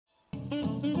Hey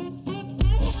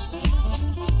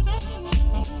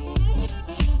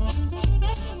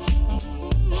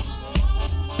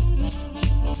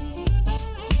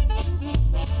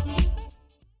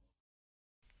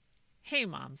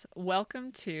moms,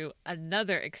 welcome to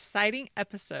another exciting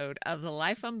episode of the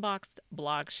Life Unboxed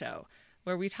blog show,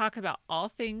 where we talk about all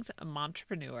things a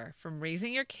momtrepreneur, from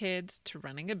raising your kids to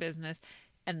running a business,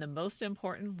 and the most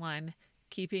important one,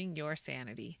 keeping your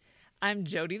sanity. I'm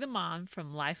Jody the mom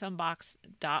from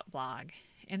lifeunboxed.blog,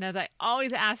 and as I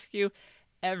always ask you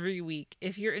every week,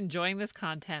 if you're enjoying this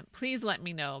content, please let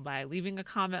me know by leaving a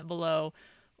comment below,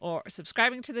 or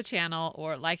subscribing to the channel,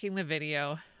 or liking the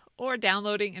video, or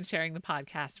downloading and sharing the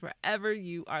podcast wherever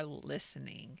you are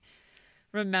listening.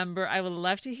 Remember, I would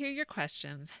love to hear your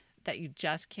questions that you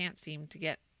just can't seem to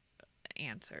get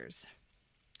answers.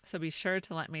 So be sure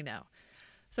to let me know.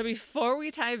 So before we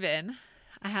dive in,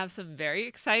 I have some very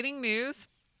exciting news.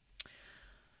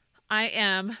 I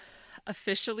am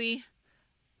officially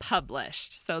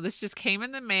published. So this just came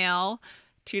in the mail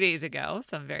 2 days ago.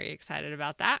 So I'm very excited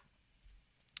about that.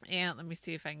 And let me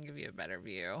see if I can give you a better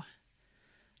view.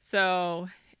 So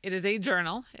it is a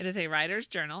journal. It is a writer's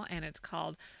journal, and it's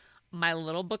called My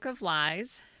Little Book of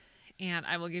Lies. And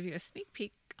I will give you a sneak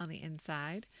peek on the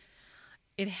inside.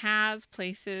 It has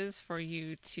places for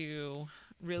you to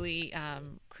really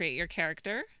create your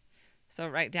character. So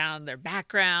write down their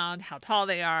background, how tall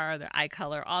they are, their eye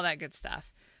color, all that good stuff.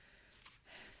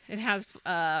 It has,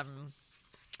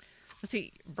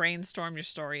 brainstorm your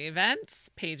story events,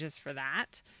 pages for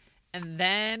that.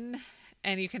 And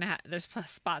you can there's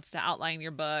spots to outline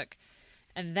your book.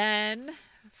 And then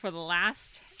for the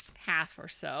last half or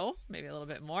so, maybe a little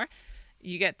bit more,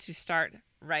 you get to start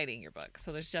writing your book.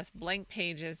 So there's just blank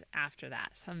pages after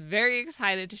that. So I'm very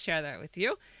excited to share that with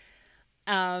you.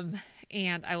 And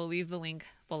I will leave the link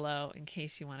below in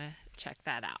case you want to check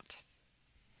that out.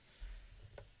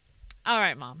 All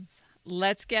right, moms,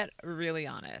 let's get really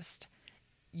honest.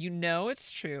 You know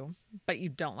it's true, but you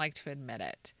don't like to admit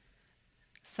it.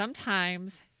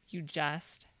 Sometimes you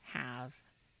just have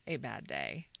a bad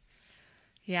day.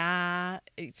 Yeah,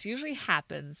 it usually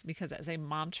happens because as a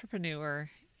momtrepreneur,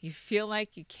 you feel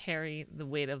like you carry the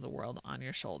weight of the world on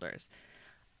your shoulders.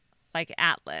 Like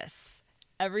Atlas,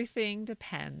 everything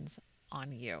depends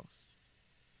on you.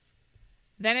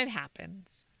 Then it happens.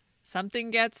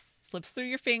 Something slips through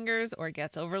your fingers or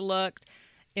gets overlooked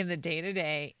in the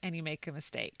day-to-day and you make a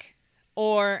mistake.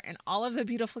 Or in all of the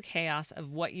beautiful chaos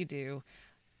of what you do,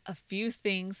 a few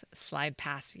things slide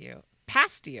past you,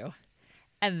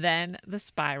 and then the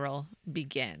spiral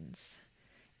begins.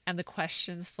 And the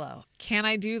questions flow. Can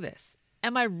I do this?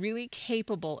 Am I really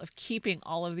capable of keeping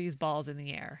all of these balls in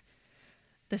the air?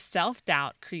 The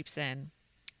self-doubt creeps in,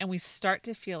 and we start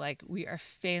to feel like we are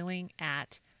failing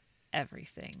at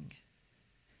everything.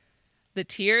 The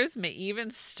tears may even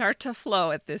start to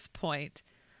flow at this point.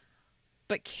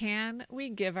 But can we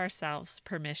give ourselves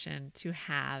permission to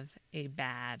have a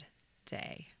bad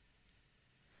day?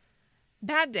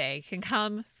 Bad day can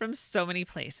come from so many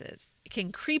places. It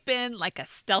can creep in like a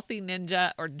stealthy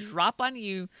ninja or drop on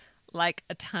you like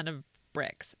a ton of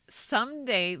bricks.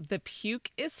 Someday the puke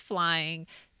is flying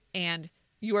and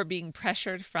you are being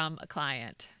pressured from a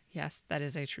client. Yes, that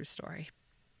is a true story.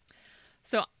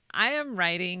 So I am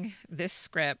writing this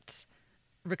script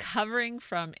recovering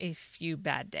from a few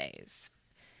bad days.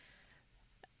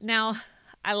 Now,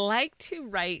 I like to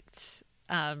write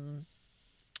on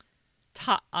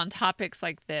topics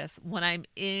like this when I'm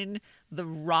in the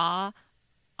raw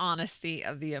honesty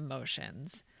of the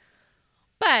emotions.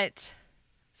 But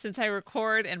since I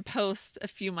record and post a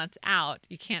few months out,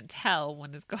 you can't tell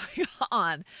when it's going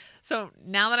on. So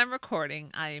now that I'm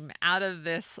recording, I'm out of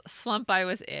this slump I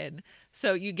was in.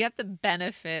 So you get the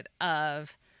benefit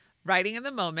of writing in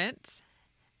the moment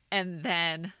and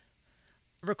then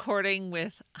recording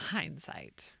with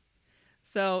hindsight.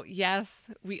 So yes,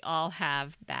 we all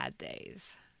have bad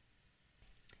days.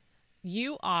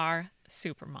 You are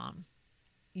Supermom.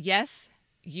 Yes,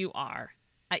 you are.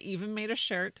 I even made a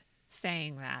shirt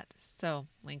saying that. So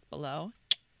link below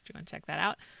if you want to check that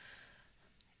out.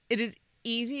 It is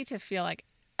easy to feel like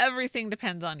everything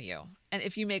depends on you. And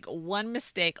if you make one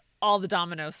mistake, all the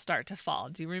dominoes start to fall.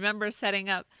 Do you remember setting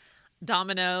up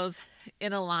dominoes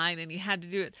in a line and you had to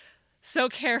do it so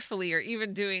carefully, or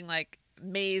even doing like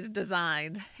maze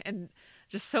designs and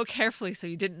just so carefully so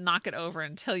you didn't knock it over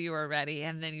until you were ready,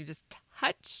 and then you just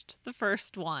touched the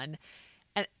first one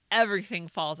and everything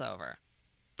falls over.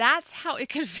 That's how it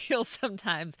can feel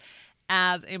sometimes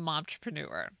as a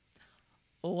momtrepreneur.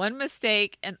 One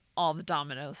mistake and all the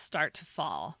dominoes start to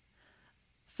fall.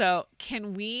 So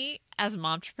can we as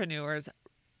momtrepreneurs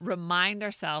remind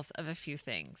ourselves of a few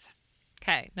things.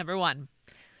 Okay, number one,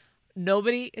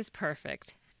 nobody is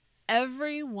perfect.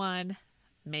 Everyone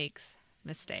makes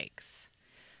mistakes.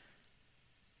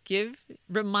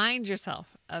 Remind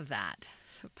yourself of that.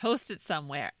 Post it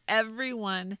somewhere.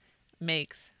 Everyone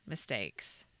makes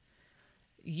mistakes.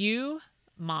 You,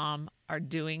 mom, are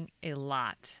doing a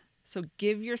lot. So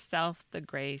give yourself the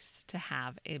grace to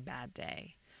have a bad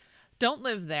day. Don't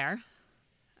live there.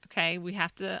 Okay, we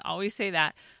have to always say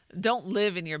that. Don't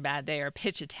live in your bad day or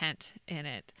pitch a tent in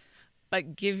it,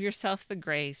 but give yourself the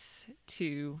grace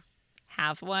to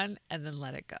have one and then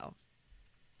let it go.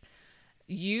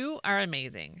 You are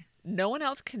amazing. No one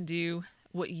else can do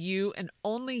what you and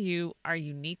only you are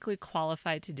uniquely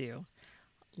qualified to do.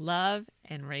 Love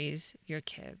and raise your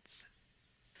kids.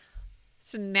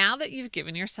 So now that you've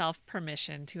given yourself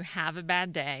permission to have a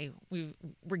bad day,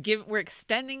 we're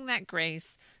extending that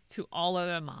grace to all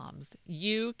other moms.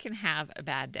 You can have a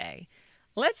bad day.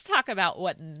 Let's talk about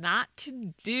what not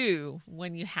to do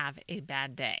when you have a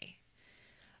bad day.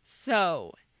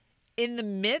 So, in the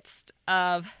midst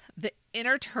of the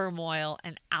inner turmoil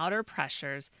and outer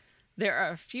pressures, there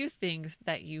are a few things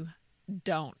that you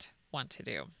don't want to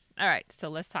do. All right, so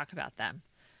let's talk about them.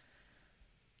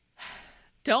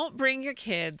 Don't bring your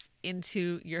kids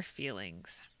into your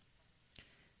feelings.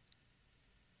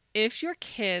 If your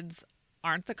kids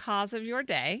aren't the cause of your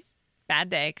bad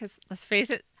day, because let's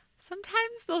face it,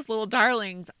 sometimes those little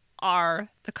darlings are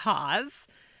the cause,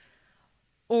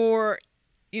 or,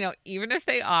 even if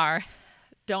they are,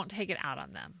 don't take it out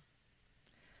on them.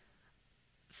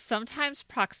 Sometimes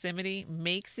proximity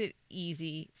makes it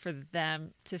easy for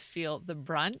them to feel the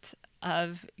brunt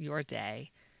of your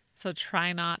day. So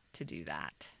try not to do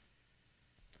that.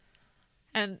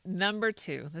 And number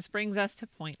 2, this brings us to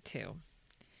point 2.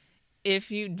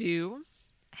 If you do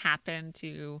happen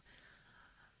to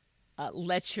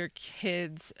let your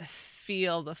kids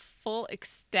feel the full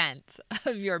extent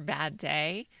of your bad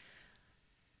day,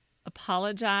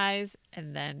 apologize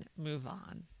and then move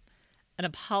on. An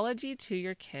apology to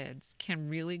your kids can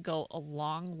really go a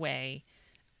long way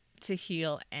to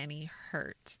heal any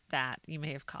hurt that you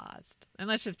may have caused. And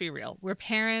let's just be real. We're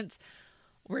parents.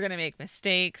 We're going to make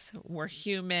mistakes. We're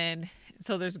human.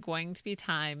 So there's going to be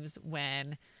times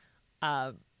when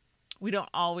we don't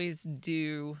always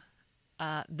do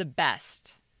the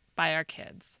best by our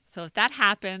kids. So if that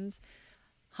happens,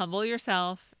 humble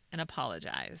yourself and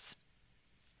apologize.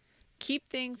 Keep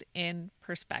things in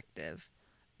perspective.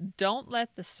 Don't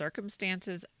let the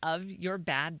circumstances of your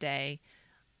bad day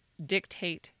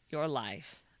dictate your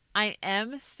life. I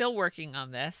am still working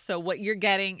on this. So what you're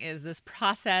getting is this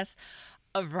process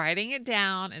of writing it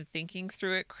down and thinking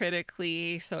through it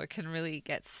critically so it can really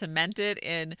get cemented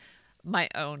in my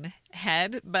own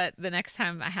head. But the next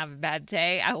time I have a bad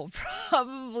day, I will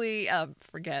probably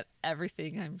forget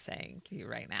everything I'm saying to you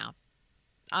right now.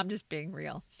 I'm just being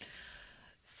real.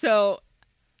 So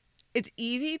it's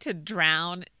easy to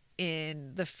drown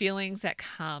in the feelings that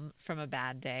come from a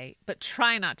bad day, but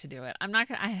try not to do it. I'm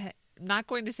not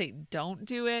going to say don't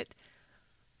do it.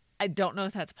 I don't know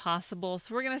if that's possible.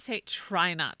 So we're going to say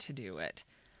try not to do it.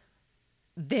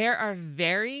 There are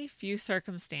very few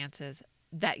circumstances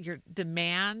that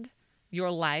demand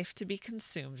your life to be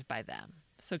consumed by them.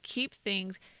 So keep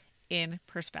things in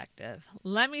perspective.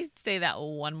 Let me say that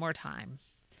one more time.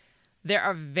 There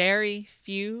are very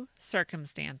few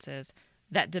circumstances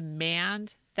that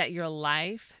demand that your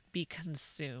life be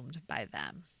consumed by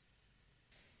them.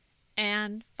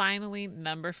 And finally,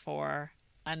 number 4,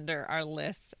 under our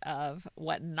list of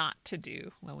what not to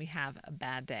do when we have a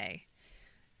bad day.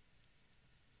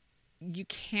 You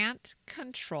can't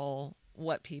control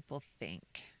what people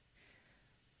think,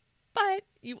 but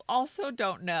you also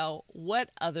don't know what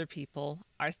other people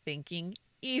are thinking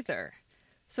either.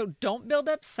 So don't build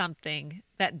up something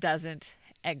that doesn't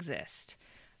exist.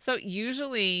 So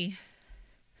usually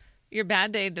your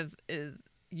bad day is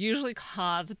usually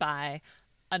caused by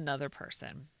another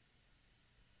person.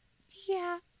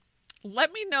 Yeah.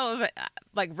 Let me know if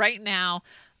like right now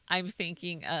I'm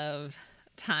thinking of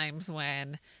times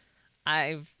when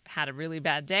I've had a really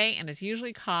bad day and it's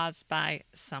usually caused by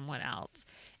someone else.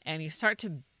 And you start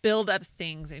to build up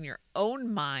things in your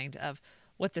own mind of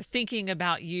what they're thinking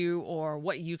about you or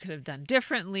what you could have done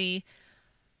differently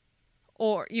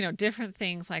or, different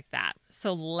things like that.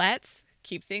 So let's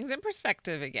keep things in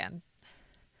perspective again.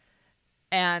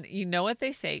 And you know what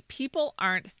they say, people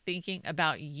aren't thinking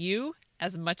about you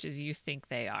as much as you think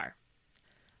they are.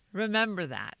 Remember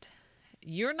that.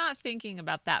 You're not thinking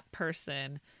about that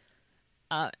person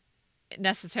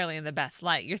necessarily in the best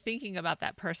light. You're thinking about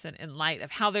that person in light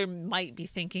of how they might be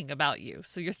thinking about you.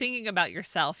 So you're thinking about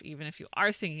yourself, even if you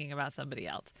are thinking about somebody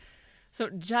else. So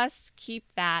just keep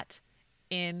that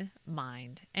in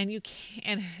mind. And you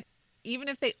can, even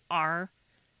if they are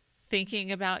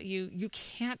thinking about you, you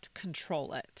can't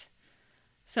control it.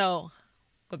 So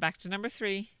go back to number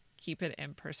 3, keep it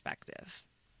in perspective.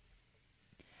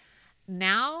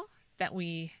 Now that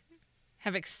we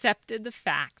have accepted the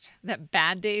fact that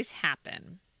bad days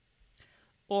happen,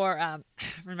 or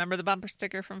remember the bumper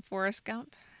sticker from Forrest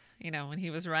Gump, when he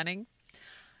was running?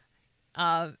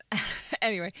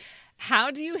 Anyway, how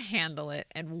do you handle it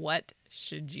and what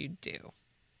should you do?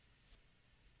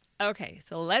 Okay,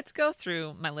 so let's go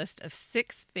through my list of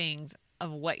 6 things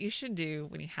of what you should do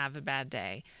when you have a bad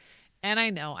day. And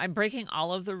I know I'm breaking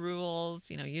all of the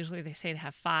rules. Usually they say to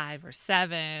have 5 or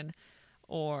 7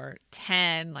 or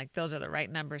 10, like those are the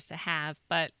right numbers to have,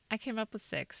 but I came up with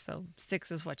 6, so 6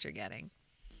 is what you're getting.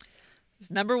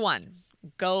 Number 1,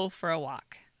 go for a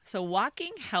walk. So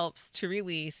walking helps to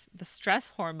release the stress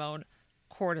hormone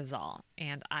cortisol,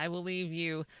 and I will leave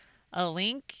you a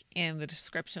link in the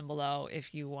description below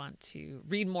if you want to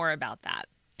read more about that.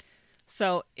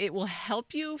 So it will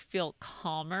help you feel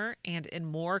calmer and in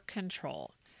more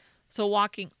control. So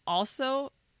walking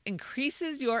also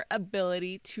increases your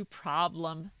ability to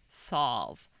problem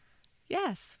solve.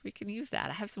 Yes, we can use that.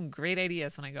 I have some great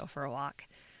ideas when I go for a walk.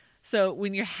 So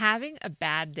when you're having a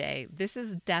bad day, this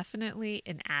is definitely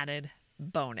an added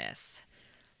bonus.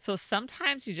 So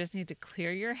sometimes you just need to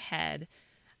clear your head,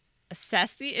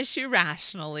 assess the issue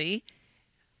rationally.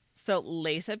 So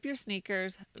lace up your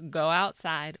sneakers, go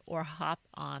outside, or hop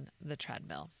on the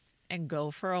treadmill and go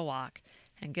for a walk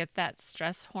and get that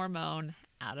stress hormone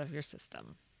out of your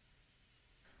system.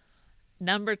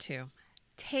 Number 2,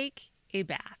 take a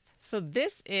bath. So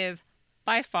this is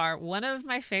by far one of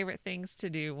my favorite things to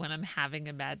do when I'm having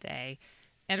a bad day.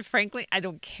 And frankly, I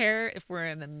don't care if we're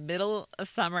in the middle of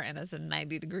summer and it's a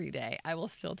 90-degree day, I will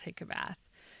still take a bath.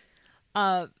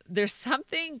 There's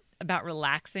something about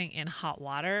relaxing in hot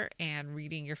water and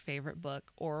reading your favorite book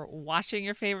or watching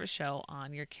your favorite show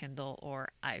on your Kindle or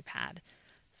iPad.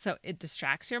 So it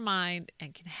distracts your mind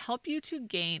and can help you to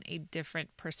gain a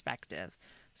different perspective.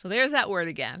 So there's that word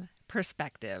again,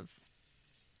 perspective.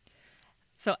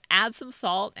 So add some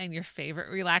salt and your favorite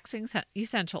relaxing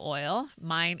essential oil.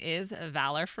 Mine is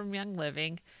Valor from Young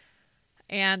Living.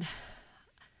 And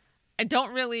I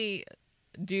don't really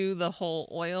do the whole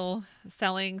oil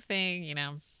selling thing,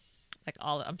 like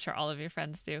I'm sure all of your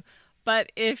friends do.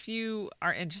 But if you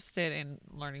are interested in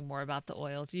learning more about the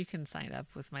oils, you can sign up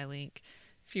with my link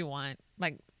if you want.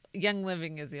 Like Young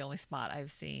Living is the only spot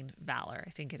I've seen Valor. I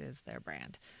think it is their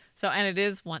brand. So, and it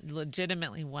is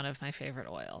legitimately one of my favorite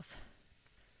oils.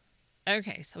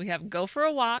 Okay, so we have go for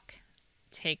a walk,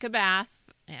 take a bath,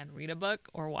 and read a book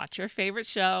or watch your favorite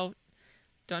show.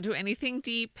 Don't do anything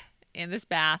deep in this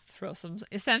bath. Throw some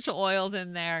essential oils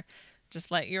in there. Just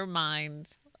let your mind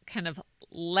kind of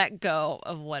let go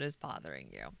of what is bothering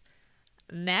you.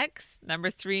 Next, number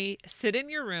 3, sit in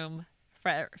your room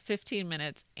for 15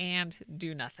 minutes and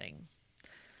do nothing.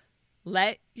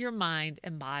 Let your mind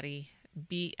and body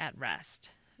be at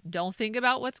rest. Don't think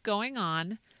about what's going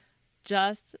on.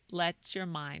 Just let your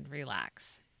mind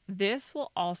relax. This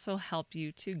will also help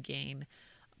you to gain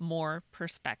more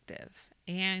perspective.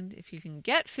 And if you can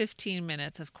get 15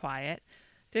 minutes of quiet,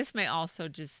 this may also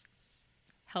just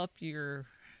help your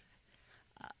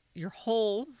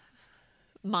whole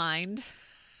mind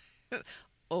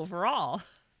overall.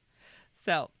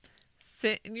 So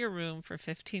sit in your room for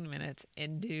 15 minutes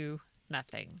and do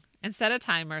nothing. And set a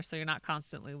timer so you're not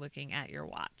constantly looking at your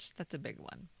watch. That's a big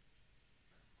one.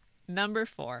 Number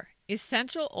 4,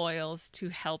 essential oils to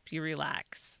help you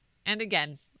relax. And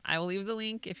again, I will leave the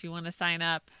link if you want to sign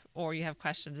up or you have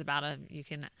questions about them. You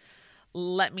can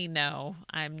let me know.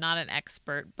 I'm not an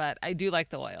expert, but I do like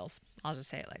the oils. I'll just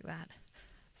say it like that.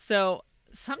 So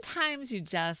sometimes you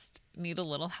just need a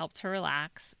little help to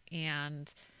relax.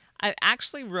 And I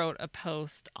actually wrote a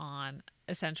post on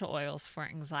essential oils for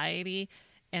anxiety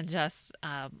and just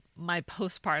my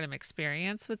postpartum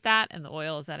experience with that and the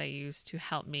oils that I use to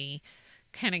help me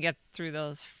kind of get through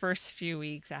those first few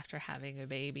weeks after having a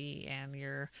baby and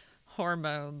your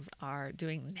hormones are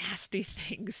doing nasty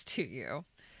things to you.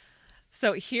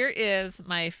 So here is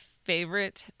my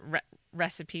favorite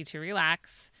recipe to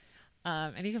relax.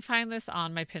 And you can find this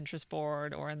on my Pinterest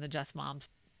board or in the Just Moms,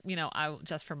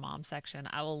 Just for Mom section.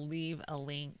 I will leave a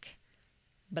link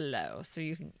below so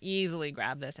you can easily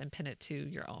grab this and pin it to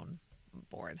your own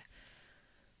board.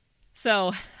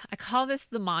 So I call this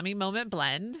the Mommy Moment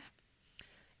Blend.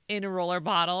 In a roller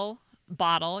bottle,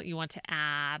 bottle, you want to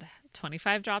add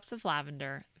 25 drops of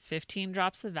lavender, 15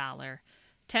 drops of Valor,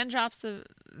 10 drops of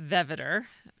vetiver,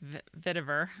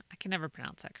 I can never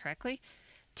pronounce that correctly,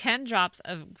 10 drops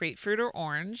of grapefruit or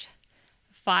orange,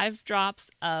 5 drops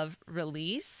of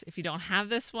Release. If you don't have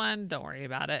this one, don't worry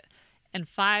about it. And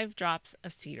 5 drops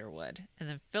of cedarwood. And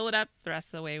then fill it up the rest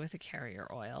of the way with a carrier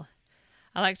oil.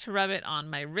 I like to rub it on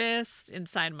my wrists,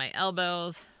 inside my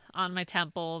elbows, on my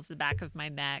temples, the back of my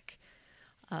neck,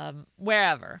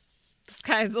 wherever. The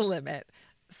sky's the limit.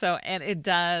 So, and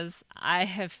I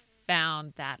have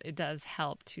found that it does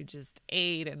help to just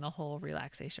aid in the whole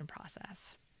relaxation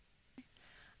process.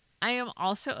 I am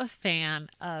also a fan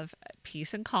of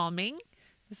Peace and Calming.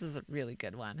 This is a really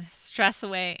good one. Stress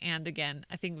Away. And again,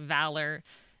 I think Valor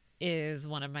is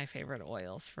one of my favorite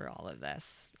oils for all of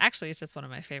this. Actually, it's just one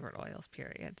of my favorite oils,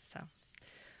 period.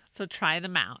 So try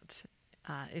them out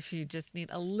if you just need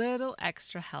a little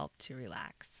extra help to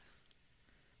relax.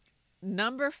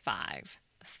 Number 5,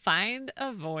 find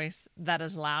a voice that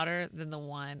is louder than the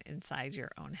one inside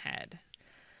your own head.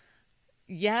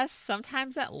 Yes,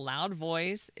 sometimes that loud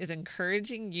voice is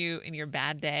encouraging you in your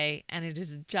bad day, and it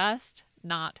is just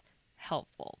not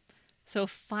helpful. So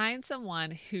find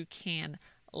someone who can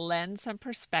lend some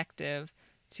perspective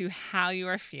to how you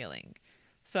are feeling.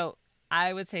 So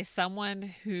I would say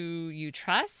someone who you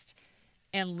trust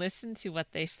and listen to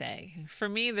what they say. For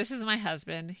me, this is my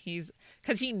husband.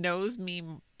 Because he knows me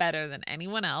better than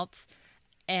anyone else.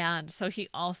 And so he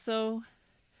also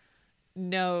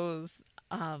knows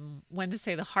when to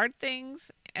say the hard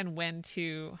things and when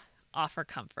to offer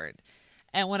comfort.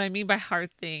 And what I mean by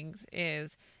hard things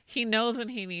is he knows when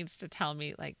he needs to tell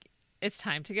me, like, it's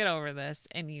time to get over this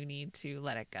and you need to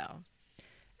let it go.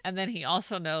 And then he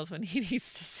also knows when he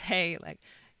needs to say, like,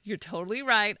 you're totally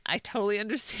right. I totally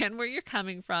understand where you're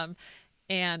coming from.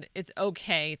 And it's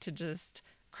okay to just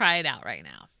cry it out right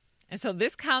now. And so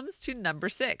this comes to number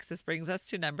 6. This brings us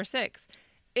to number 6.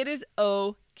 It is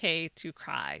okay to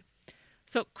cry.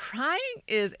 So crying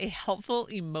is a helpful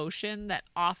emotion that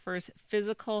offers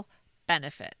physical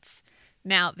benefits.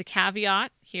 Now, the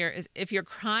caveat here is if you're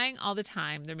crying all the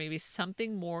time, there may be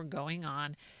something more going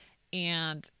on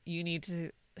and you need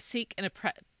to seek a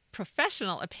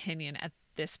professional opinion at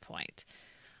this point.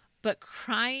 But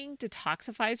crying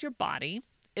detoxifies your body,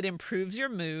 it improves your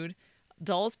mood,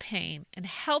 dulls pain, and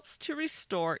helps to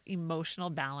restore emotional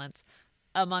balance,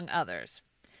 among others.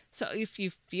 So if you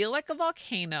feel like a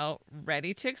volcano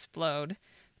ready to explode,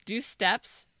 do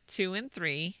steps 2 and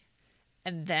 3,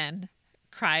 and then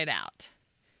cry it out.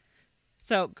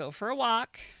 So go for a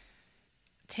walk,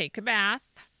 take a bath,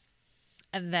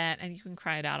 and you can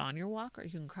cry it out on your walk or you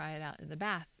can cry it out in the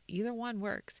bath. Either one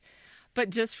works. But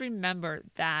just remember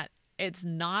that it's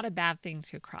not a bad thing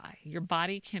to cry. Your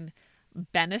body can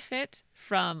benefit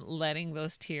from letting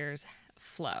those tears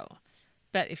flow.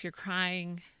 But if you're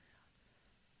crying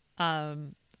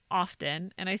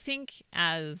often, and I think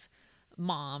as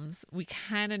moms, we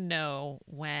kind of know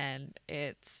when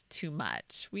it's too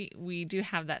much. We do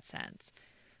have that sense.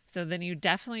 So then you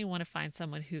definitely want to find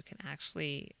someone who can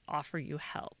actually offer you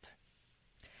help.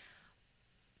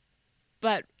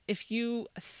 But if you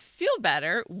feel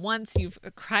better once you've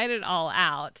cried it all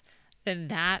out, then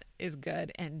that is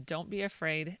good. And don't be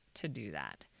afraid to do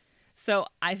that. So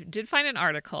I did find an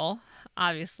article,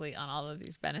 obviously, on all of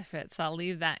these benefits. So I'll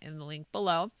leave that in the link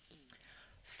below.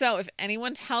 So if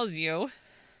anyone tells you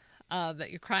that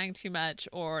you're crying too much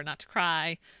or not to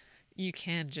cry, you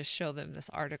can just show them this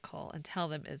article and tell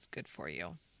them it's good for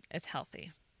you. It's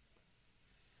healthy.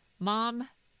 Mom,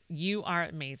 you are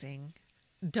amazing.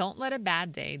 Don't let a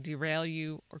bad day derail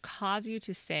you or cause you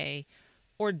to say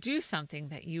or do something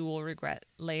that you will regret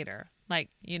later. Like,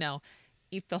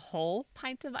 eat the whole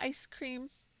pint of ice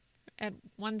cream at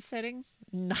one sitting.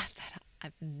 Not that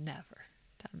I've never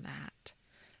done that.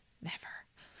 Never.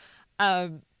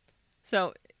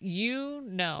 So you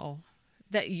know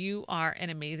that you are an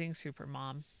amazing super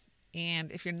mom.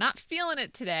 And if you're not feeling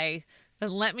it today,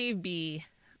 then let me be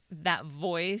that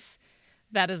voice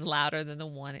that is louder than the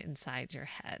one inside your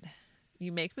head.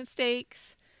 You make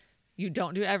mistakes. You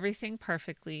don't do everything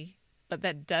perfectly, but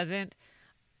that doesn't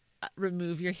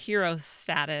remove your hero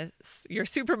status, your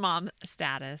supermom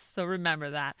status. So remember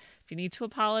that. If you need to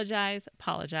apologize,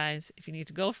 apologize. If you need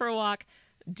to go for a walk,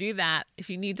 do that. If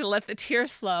you need to let the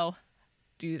tears flow,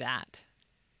 do that.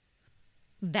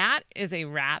 That is a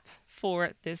wrap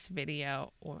for this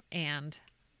video and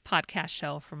podcast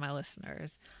show for my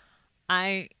listeners.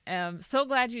 I am so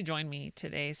glad you joined me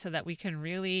today so that we can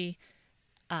really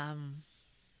dive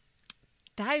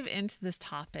into this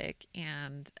topic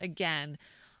and, again,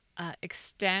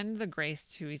 extend the grace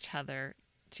to each other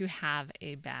to have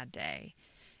a bad day.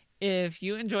 If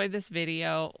you enjoyed this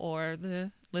video or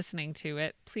the listening to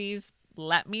it, please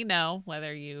let me know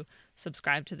whether you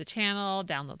subscribe to the channel,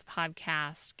 download the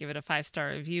podcast, give it a 5-star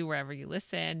review wherever you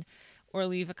listen, or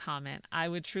leave a comment. I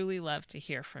would truly love to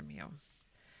hear from you.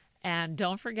 And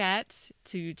don't forget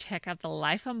to check out the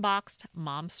Life Unboxed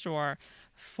Mom Store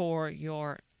for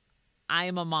your I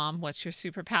Am a Mom, What's Your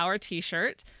Superpower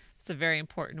t-shirt. It's a very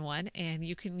important one. And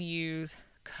you can use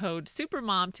code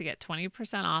SUPERMOM to get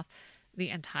 20% off the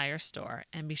entire store.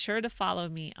 And be sure to follow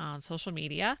me on social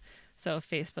media, so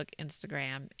Facebook,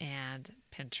 Instagram, and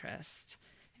Pinterest.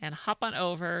 And hop on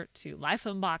over to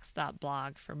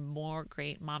lifeunboxed.blog for more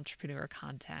great momtrepreneur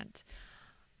content.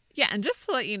 Yeah, and just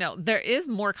to let you know, there is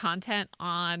more content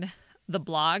on the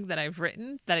blog that I've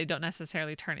written that I don't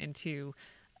necessarily turn into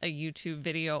a YouTube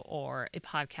video or a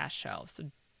podcast show.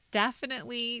 So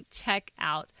definitely check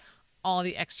out all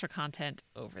the extra content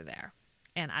over there.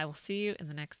 And I will see you in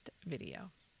the next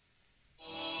video.